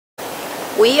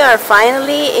We are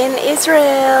finally in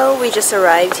Israel. We just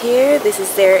arrived here. This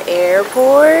is their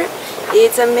airport.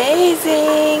 It's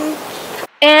amazing.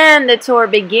 And the tour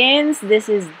begins. This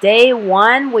is day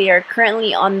one. We are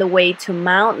currently on the way to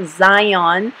Mount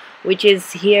Zion, which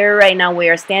is here right now. We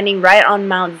are standing right on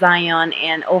Mount Zion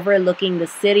and overlooking the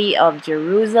city of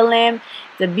Jerusalem.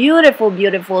 It's a beautiful,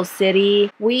 beautiful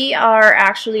city. We are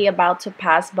actually about to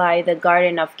pass by the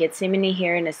Garden of Gethsemane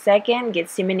here in a second.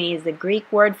 Gethsemane is the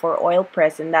Greek word for oil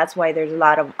press, and that's why there's a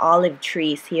lot of olive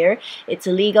trees here. It's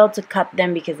illegal to cut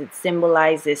them because it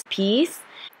symbolizes peace.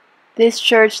 This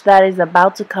church that is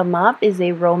about to come up is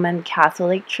a Roman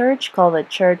Catholic church called the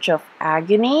Church of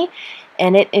Agony,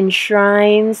 and it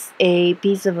enshrines a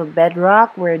piece of a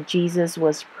bedrock where Jesus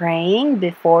was praying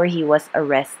before he was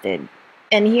arrested.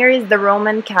 And here is the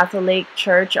Roman Catholic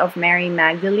Church of Mary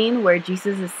Magdalene, where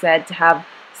Jesus is said to have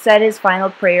said his final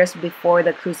prayers before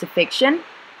the crucifixion.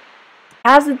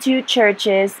 As the two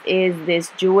churches is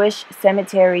this Jewish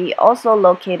cemetery, also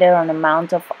located on the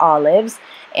Mount of Olives,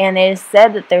 and it is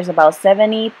said that there's about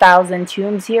 70,000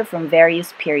 tombs here from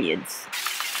various periods.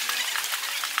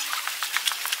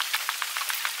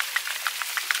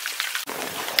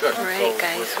 Alright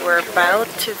guys, we're about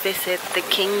to visit the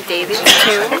King David's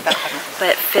tomb,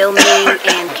 but filming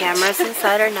and cameras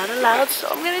inside are not allowed, so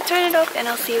I'm gonna turn it off and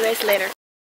I'll see you guys later.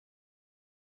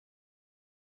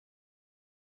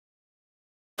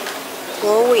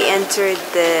 Well, we entered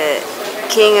the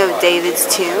King of David's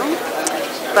tomb,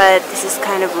 but this is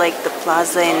kind of like the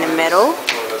plaza in the middle,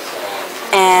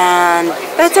 and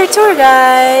that's our tour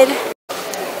guide.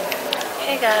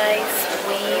 Hey guys,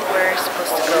 we were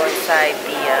supposed to go inside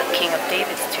the King of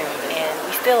David's tomb, and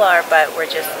we still are, but we're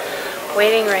just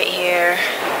waiting right here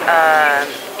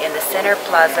in the center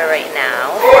plaza right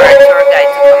now for our tour guide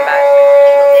to come back.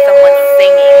 Someone's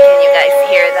singing, can you guys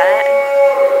hear that?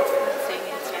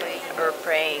 Or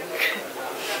praying.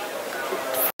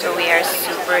 So we are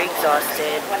super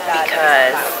exhausted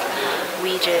because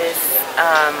we just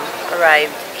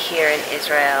arrived here in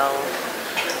Israel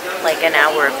like an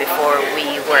hour before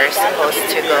we were supposed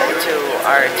to go to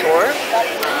our tour.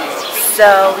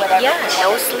 So yeah,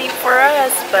 no sleep for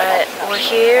us, but we're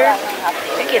here.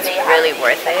 I think it's really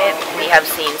worth it. We have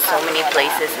seen so many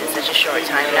places in such a short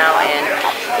time now, and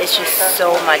it's just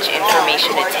so much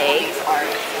information to take.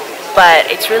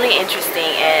 But it's really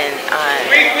interesting and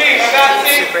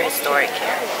super historic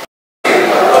here.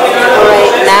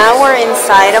 Alright, now we're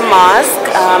inside a mosque.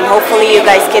 Hopefully you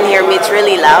guys can hear me, it's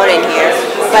really loud in here.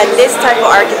 But this type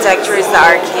of architecture is the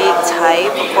archaic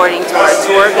type according to our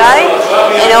tour guide.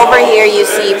 And over here you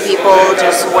see people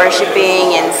just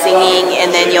worshiping and singing,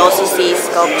 and then you also see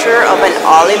sculpture of an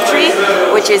olive tree,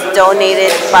 which is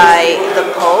donated by the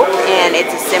Pope, and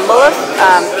it's a symbol of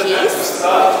peace.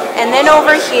 And then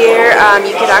over here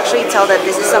you can actually tell that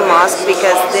this is a mosque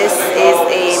because this is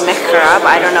a mihrab.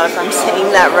 I don't know if I'm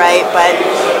saying that right, but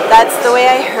that's the way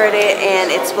I heard it,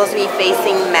 and it's supposed to be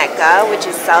facing Mecca, which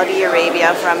is Saudi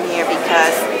Arabia, from here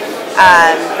because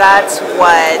that's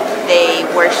what they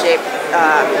worship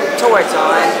towards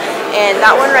on. And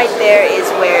that one right there is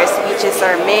where speeches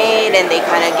are made and they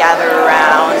kind of gather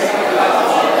around.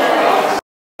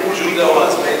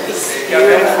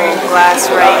 Beautiful glass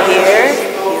right here.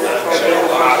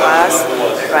 Beautiful glass.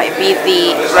 Right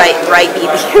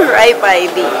by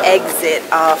the exit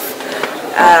of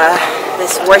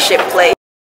this worship place.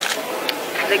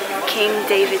 The King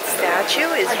David statue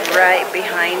is right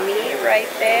behind me, right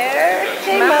there.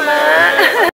 Hey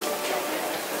mama!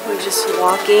 We're just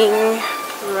walking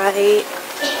right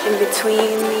in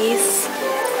between these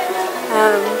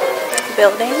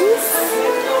buildings.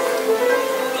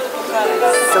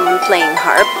 Someone playing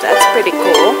harp, that's pretty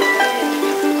cool.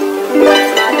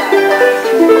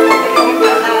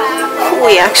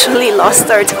 We actually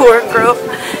lost our tour group.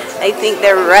 I think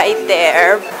they're right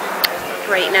there.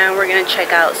 Right now we're going to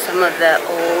check out some of the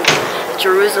old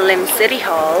Jerusalem city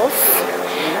halls.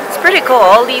 It's pretty cool.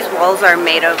 All these walls are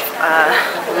made of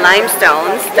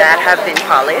limestones that have been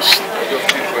polished.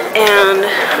 And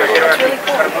it's really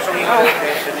cool. Oh.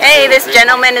 Hey, this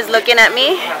gentleman is looking at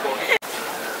me.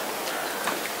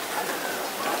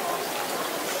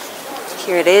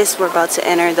 Here it is. We're about to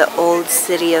enter the old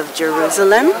city of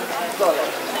Jerusalem.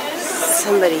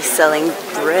 Somebody's selling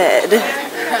bread.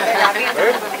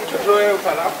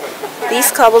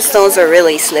 These cobblestones are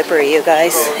really slippery, you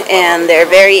guys, and they're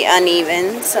very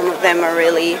uneven. Some of them are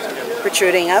really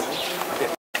protruding up.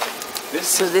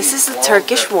 So this is the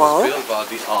Turkish wall,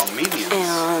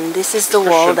 and this is the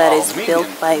wall that is built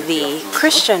by the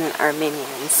Christian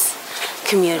Armenians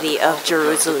community of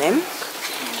Jerusalem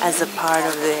as a part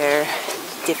of their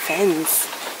defense.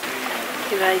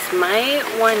 You guys might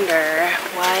wonder,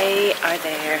 why are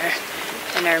there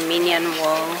an Armenian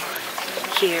wall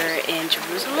here in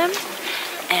Jerusalem?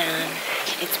 And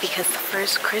it's because the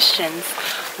first Christians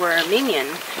were Armenian,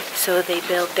 so they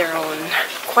built their own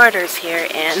quarters here,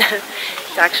 and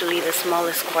it's actually the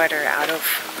smallest quarter out of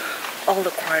all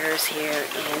the quarters here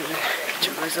in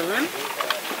Jerusalem.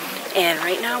 And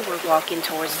right now we're walking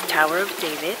towards the Tower of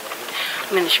David. I'm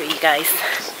going to show you guys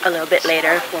a little bit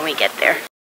later when we get there.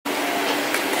 Look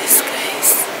at this,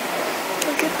 guys.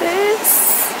 Look at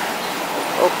this.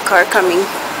 Oh, car coming.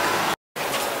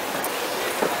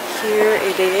 Here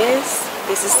it is.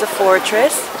 This is the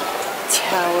fortress,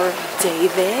 Tower of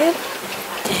David.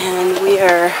 And we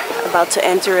are about to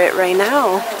enter it right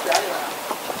now.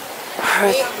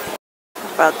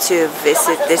 We're about to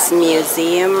visit this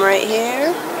museum right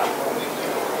here.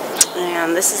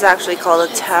 And this is actually called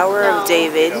the Tower of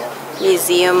David,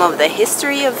 Museum of the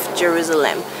History of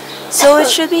Jerusalem. So it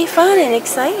should be fun and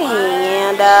exciting,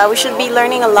 and we should be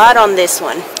learning a lot on this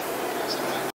one.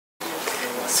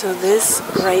 So this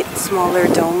smaller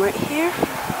dome right here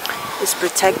is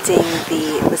protecting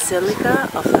the Basilica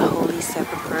of the Holy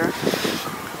Sepulchre.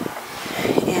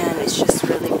 And it's just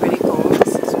really pretty cool.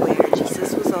 This is where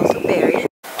Jesus was also buried.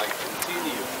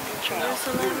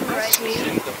 Jerusalem right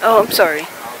here. Oh, I'm sorry.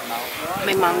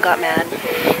 My mom got mad.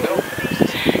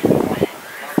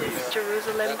 This is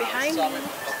Jerusalem behind me.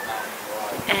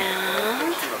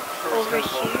 And over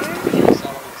here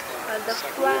are the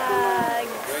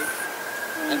flags.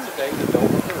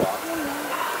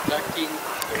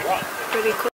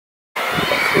 Pretty cool.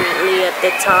 Currently at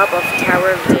the top of Tower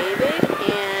of David,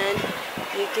 and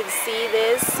you can see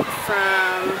this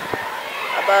from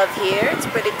above here. It's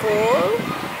pretty cool.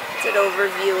 It's an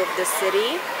overview of the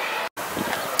city.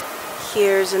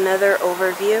 Here's another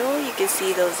overview. You can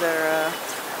see those are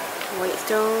white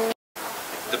stone.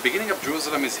 The beginning of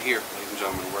Jerusalem is here, ladies and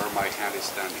gentlemen, where my hand is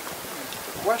standing.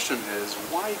 The question is,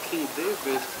 why King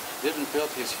David didn't build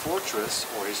his fortress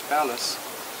or his palace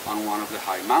on one of the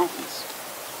high mountains?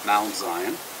 Mount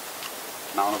Zion,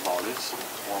 Mount of Olives,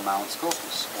 or Mount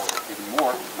Scopus, or even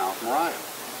more, Mount Moriah.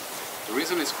 The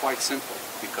reason is quite simple,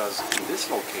 because in this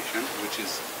location, which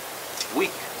is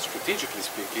weak, strategically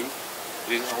speaking,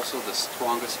 it is also the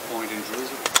strongest point in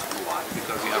Jerusalem. Why?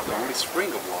 Because you have the only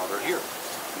spring of water here,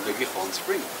 the Gihon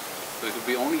spring. So it would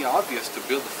be only obvious to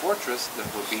build a fortress that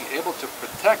would be able to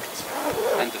protect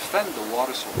and defend the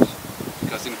water source.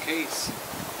 Because in case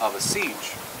of a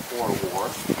siege or a war,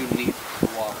 you need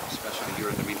water, especially here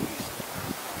in the Middle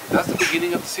East. That's the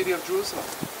beginning of the city of Jerusalem.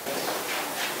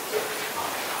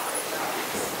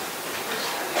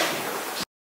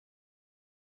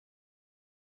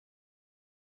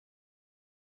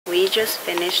 We just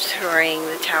finished touring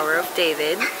the Tower of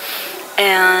David,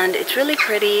 and it's really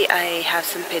pretty. I have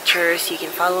some pictures. You can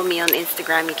follow me on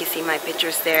Instagram. You can see my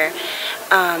pictures there.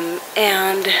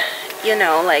 And you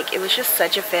know, like, it was just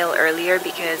such a fail earlier,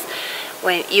 because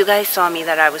when you guys saw me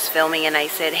that I was filming and I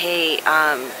said, hey,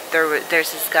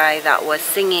 there's this guy that was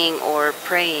singing or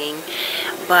praying,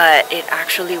 but it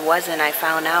actually wasn't. I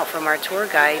found out from our tour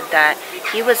guide that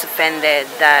he was offended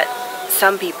that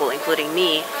some people, including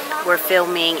me, were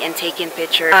filming and taking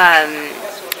pictures.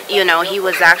 You know, he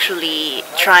was actually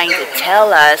trying to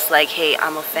tell us, like, hey,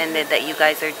 I'm offended that you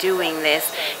guys are doing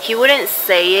this. He wouldn't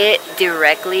say it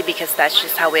directly, because that's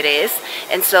just how it is,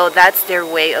 and so that's their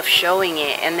way of showing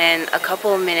it. And then a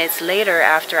couple of minutes later,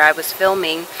 after I was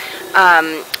filming,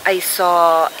 I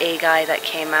saw a guy that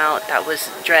came out that was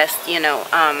dressed, you know,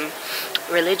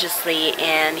 religiously,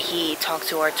 and he talked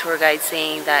to our tour guide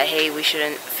saying that, hey, we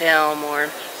shouldn't film or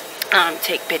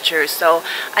take pictures. So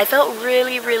I felt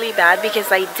really, really bad, because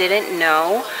I didn't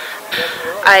know.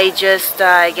 I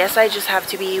guess I just have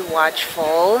to be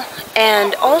watchful.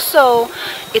 And also,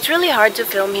 it's really hard to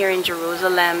film here in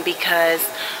Jerusalem, because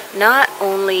not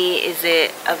only is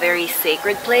it a very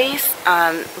sacred place,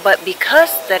 but because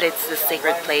that it's a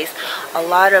sacred place, a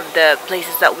lot of the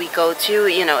places that we go to,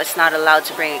 you know, it's not allowed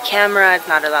to bring a camera, it's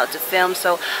not allowed to film.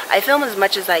 So I film as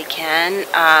much as I can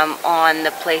on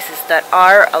the places that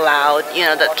are allowed, you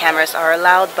know, that cameras are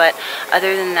allowed, but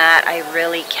other than that, I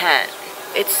really can't.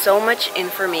 It's so much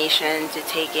information to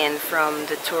take in from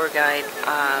the tour guide,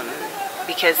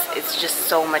 because it's just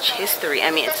so much history.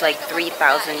 I mean, it's like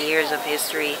 3,000 years of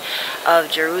history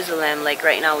of Jerusalem. Like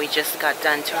right now, we just got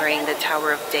done touring the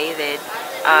Tower of David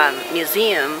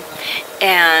museum,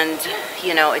 and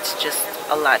you know, it's just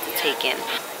a lot to take in.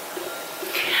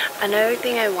 Another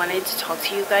thing I wanted to talk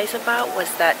to you guys about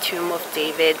was that Tomb of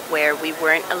David, where we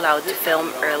weren't allowed to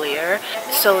film earlier.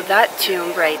 So that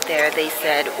tomb right there, they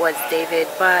said was David,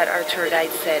 but our tour guide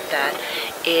said that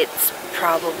it's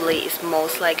probably is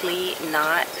most likely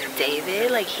not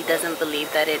David. Like, he doesn't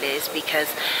believe that it is, because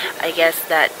I guess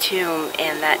that tomb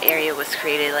and that area was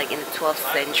created like in the 12th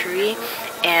century,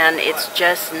 and it's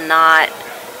just not,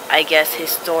 I guess,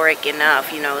 historic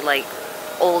enough, you know, like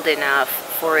old enough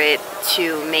for it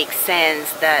to make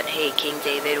sense that, hey, King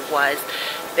David was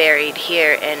buried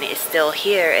here and is still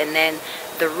here. And then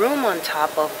the room on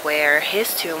top of where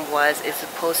his tomb was is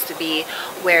supposed to be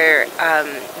where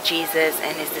Jesus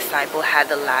and his disciple had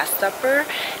the Last Supper.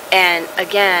 And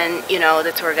again, you know,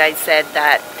 the tour guide said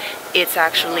that it's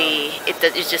actually, it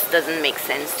just doesn't make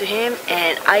sense to him,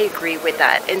 and I agree with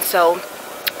that. And so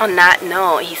on that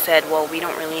note, he said, well, we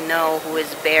don't really know who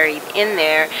is buried in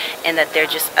there, and that they're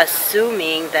just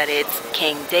assuming that it's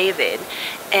King David.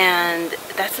 And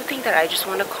that's the thing that I just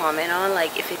want to comment on.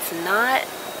 Like, if it's not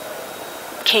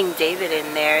King David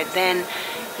in there, then,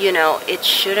 you know, it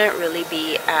shouldn't really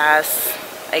be as,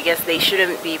 I guess they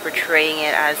shouldn't be portraying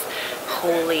it as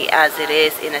holy as it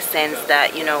is, in a sense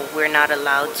that, you know, we're not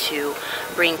allowed to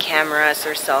bring cameras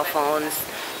or cell phones.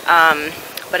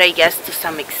 But I guess to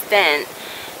some extent,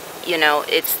 you know,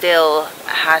 it still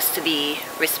has to be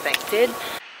respected.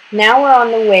 Now we're on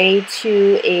the way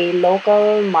to a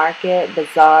local market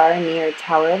bazaar near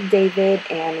Tower of David,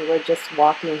 and we're just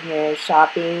walking here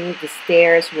shopping. The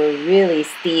stairs were really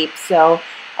steep, so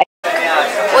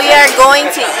we are going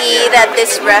to eat at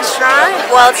this restaurant.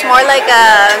 Well, it's more like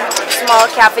a small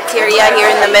cafeteria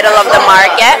here in the middle of the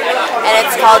market, and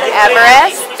it's called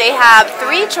Everest. They have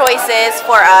 3 choices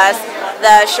for us.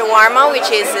 The shawarma,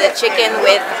 which is the chicken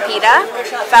with pita,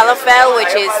 falafel, which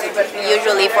is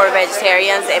usually for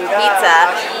vegetarians, and pizza.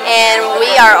 And we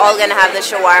are all gonna have the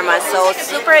shawarma, so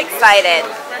super excited.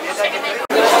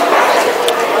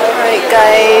 Alright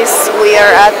guys, we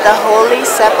are at the Holy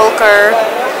Sepulchre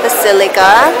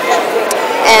Basilica,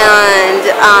 and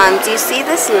do you see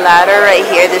this ladder right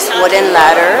here, this wooden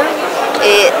ladder?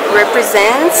 It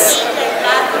represents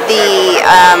the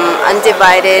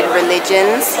undivided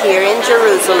religions here in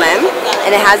Jerusalem,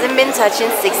 and it hasn't been touched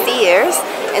in 60 years.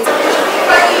 And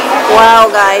wow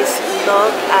guys,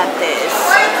 look at this.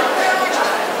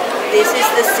 This is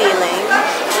the ceiling.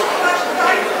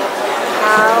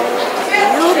 How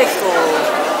beautiful.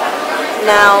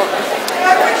 Now,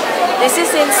 this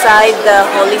is inside the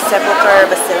Holy Sepulchre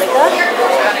Basilica,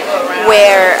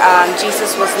 where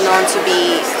Jesus was known to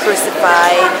be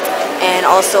crucified, and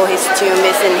also his tomb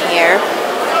is in here.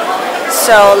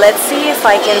 So let's see if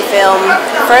I can film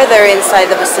further inside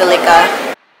the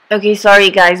basilica. okay, sorry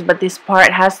guys, but this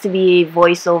part has to be a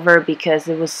voiceover because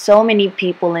there was so many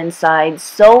people inside,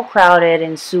 so crowded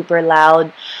and super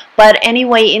loud. But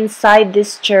anyway, inside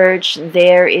this church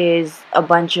there is a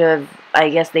bunch of, I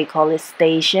guess they call it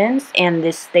stations, and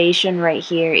this station right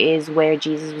here is where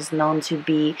Jesus was known to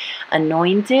be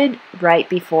anointed right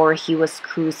before he was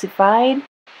crucified.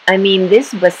 I mean,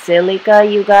 this basilica,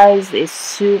 you guys, is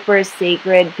super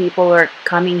sacred. People are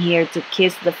coming here to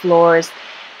kiss the floors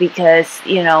because,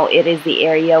 you know, it is the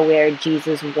area where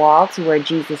Jesus walked, where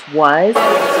Jesus was.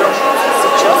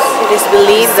 It is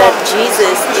believed that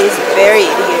Jesus is buried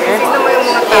here,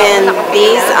 and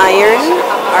these iron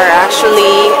are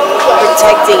actually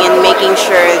protecting and making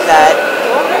sure that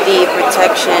the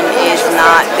protection is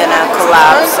not gonna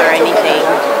collapse or anything.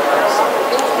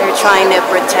 They're trying to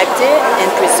protect it and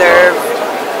preserve.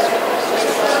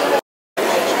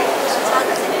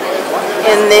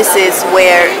 And this is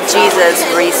where Jesus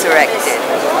resurrected.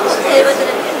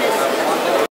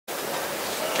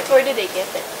 Where did they get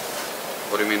it?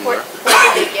 What do you mean where?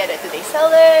 Where did they get it? Do they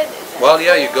sell it? Well,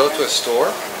 yeah, you go to a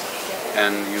store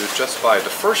and you just buy it.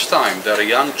 The first time that a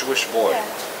young Jewish boy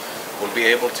will be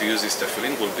able to use this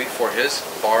tefillin will be for his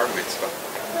bar mitzvah,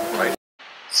 right?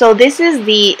 So this is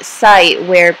the site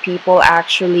where people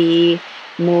actually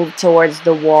move towards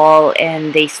the wall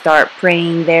and they start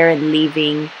praying there and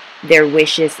leaving their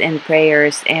wishes and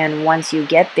prayers. And once you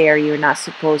get there, you're not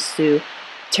supposed to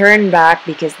turn back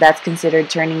because that's considered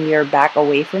turning your back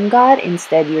away from God.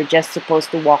 Instead, you're just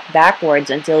supposed to walk backwards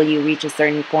until you reach a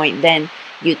certain point, then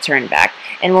you turn back.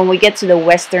 And when we get to the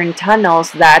western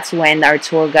tunnels, that's when our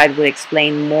tour guide will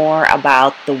explain more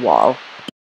about the wall.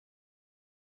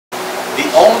 The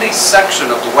only section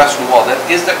of the western wall that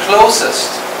is the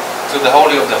closest to the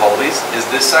Holy of the Holies is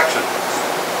this section.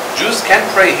 Jews can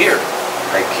pray here.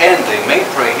 They may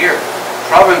pray here.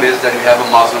 Problem is that you have a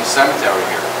Muslim cemetery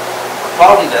here. The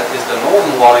problem that is the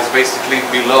northern wall is basically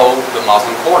below the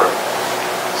Muslim quarter.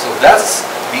 So that's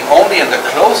the only and the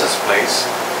closest place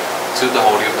to the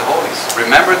Holy of the Holies.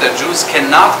 Remember that Jews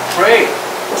cannot pray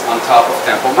on top of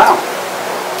Temple Mount.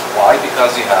 Why?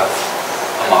 Because you have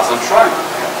a Muslim shrine.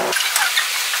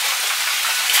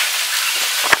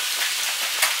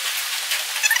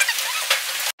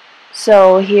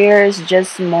 So here's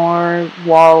just more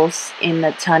walls in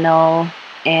the tunnel,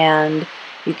 and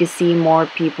you can see more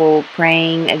people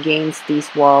praying against these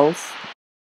walls.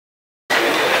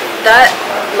 That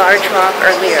large rock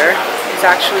earlier is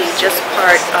actually just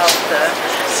part of the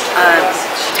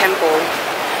temple,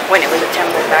 when it was a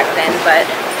temple back then, but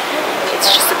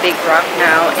it's just a big rock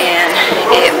now, and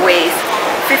it weighs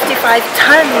 55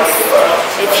 tons.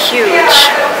 It's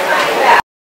huge.